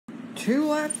2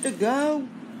 laps to go.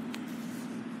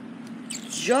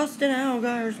 Justin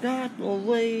Allgaier's got the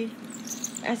lead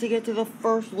as they get to the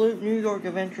first loop, New York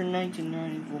Adventure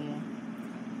 1994.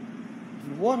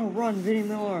 What a run Vinnie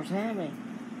Miller is having.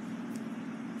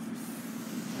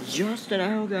 Justin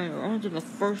Allgaier onto the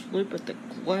first loop at the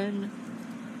Glen.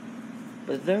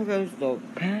 But there goes the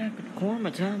pack.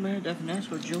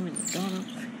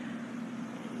 kornmetalicamegadethnascarjoeyloganofans.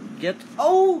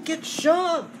 Gets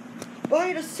shoved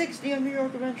by the 60 of New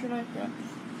York Adventure 1994.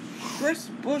 Chris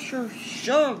Buescher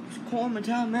shoves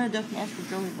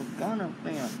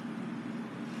kornmetalicamegadethnascarjoeyloganofans.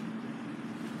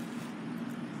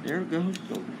 There goes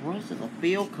the rest of the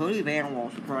field. Cody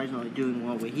Vanderwall surprisingly doing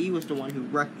well, but he was the one who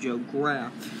wrecked Joe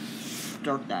Graff.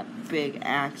 Start that big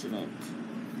accident.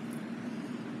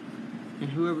 And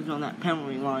whoever's on that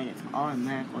penalty line is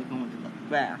automatically going to the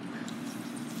back.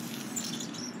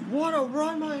 What a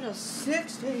run by the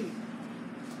 60!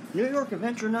 New York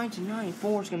Adventure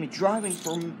 1994 is going to be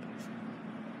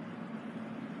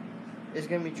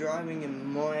driving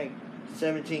in my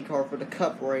 17 car for the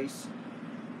Cup race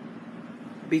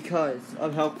because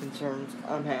of health concerns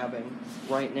I'm having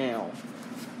right now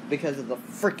because of the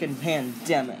freaking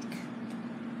pandemic.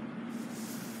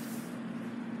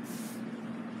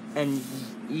 And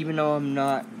even though I'm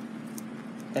not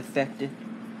affected,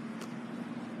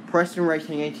 Preston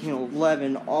Racing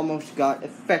 1811 almost got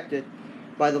affected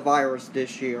by the virus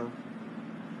this year.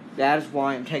 That is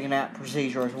why I'm taking that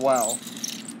procedure as well.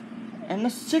 And the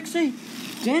 60,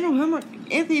 Daniel Hemrick,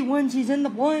 if he wins, he's in the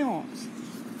playoffs.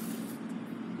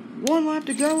 1 lap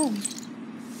to go.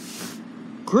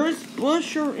 Chris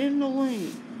Buescher in the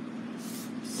lead.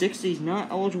 60's not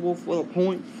eligible for the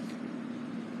points.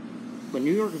 But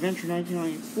New York Adventure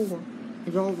 1994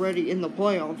 is already in the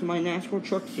playoffs in my NASCAR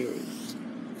Truck Series.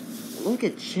 Look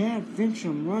at Chad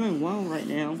Fincham running well right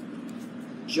now.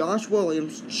 Josh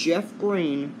Williams, Jeff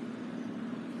Green.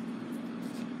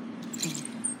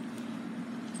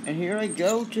 And here I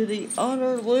go to the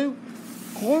other loop.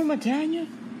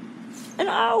 kornmetalicamegadethnascarjoeyloganofans. And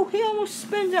oh, he almost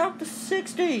spins out the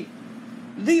 60.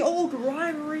 The old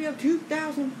rivalry of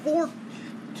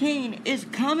 2014 is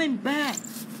coming back.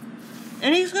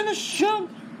 And he's going to shove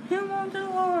him onto the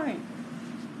line.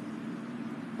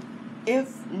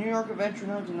 If New York Adventure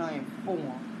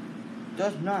 1994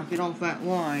 does not get off that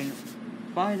line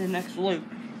by the next loop,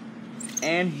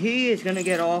 and he is going to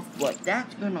get off, but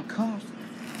that's going to cost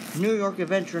New York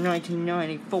Adventure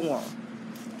 1994.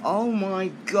 Oh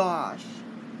my gosh.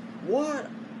 What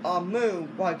a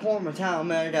move by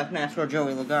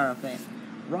kornmetalicamegadethnascarjoeyloganofans.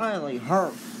 Riley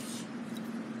Herbst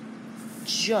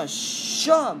just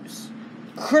shoves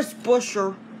Chris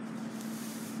Buescher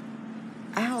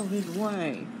out of his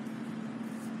way.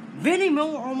 Vinnie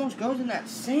Miller almost goes in that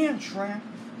sand trap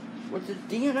where the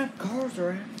DNF cars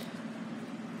are at.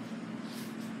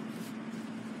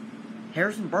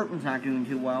 Harrison Burton's not doing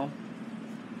too well.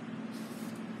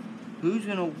 Who's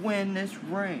going to win this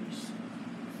race?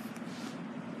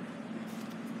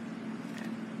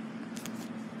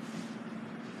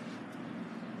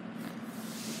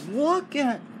 Look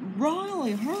at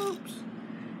Riley Herbst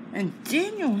and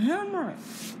Daniel Hemrick.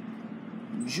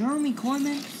 Jeremy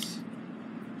Clements.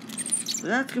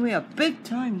 That's going to be a big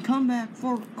time comeback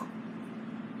for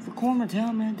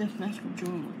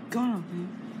kornmetalicamegadethnascarjoeyloganofans.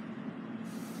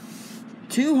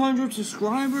 200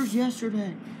 subscribers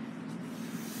yesterday.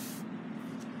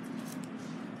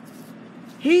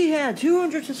 He had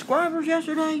 200 subscribers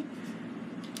yesterday.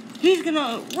 He's going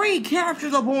to recapture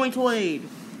the points lead.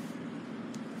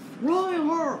 Riley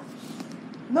Herbst,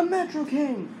 the Metro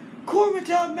King,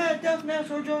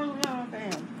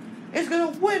 kornmetalicamegadethnascarjoeyloganofans, is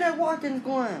going to win at Watkins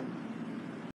Glen.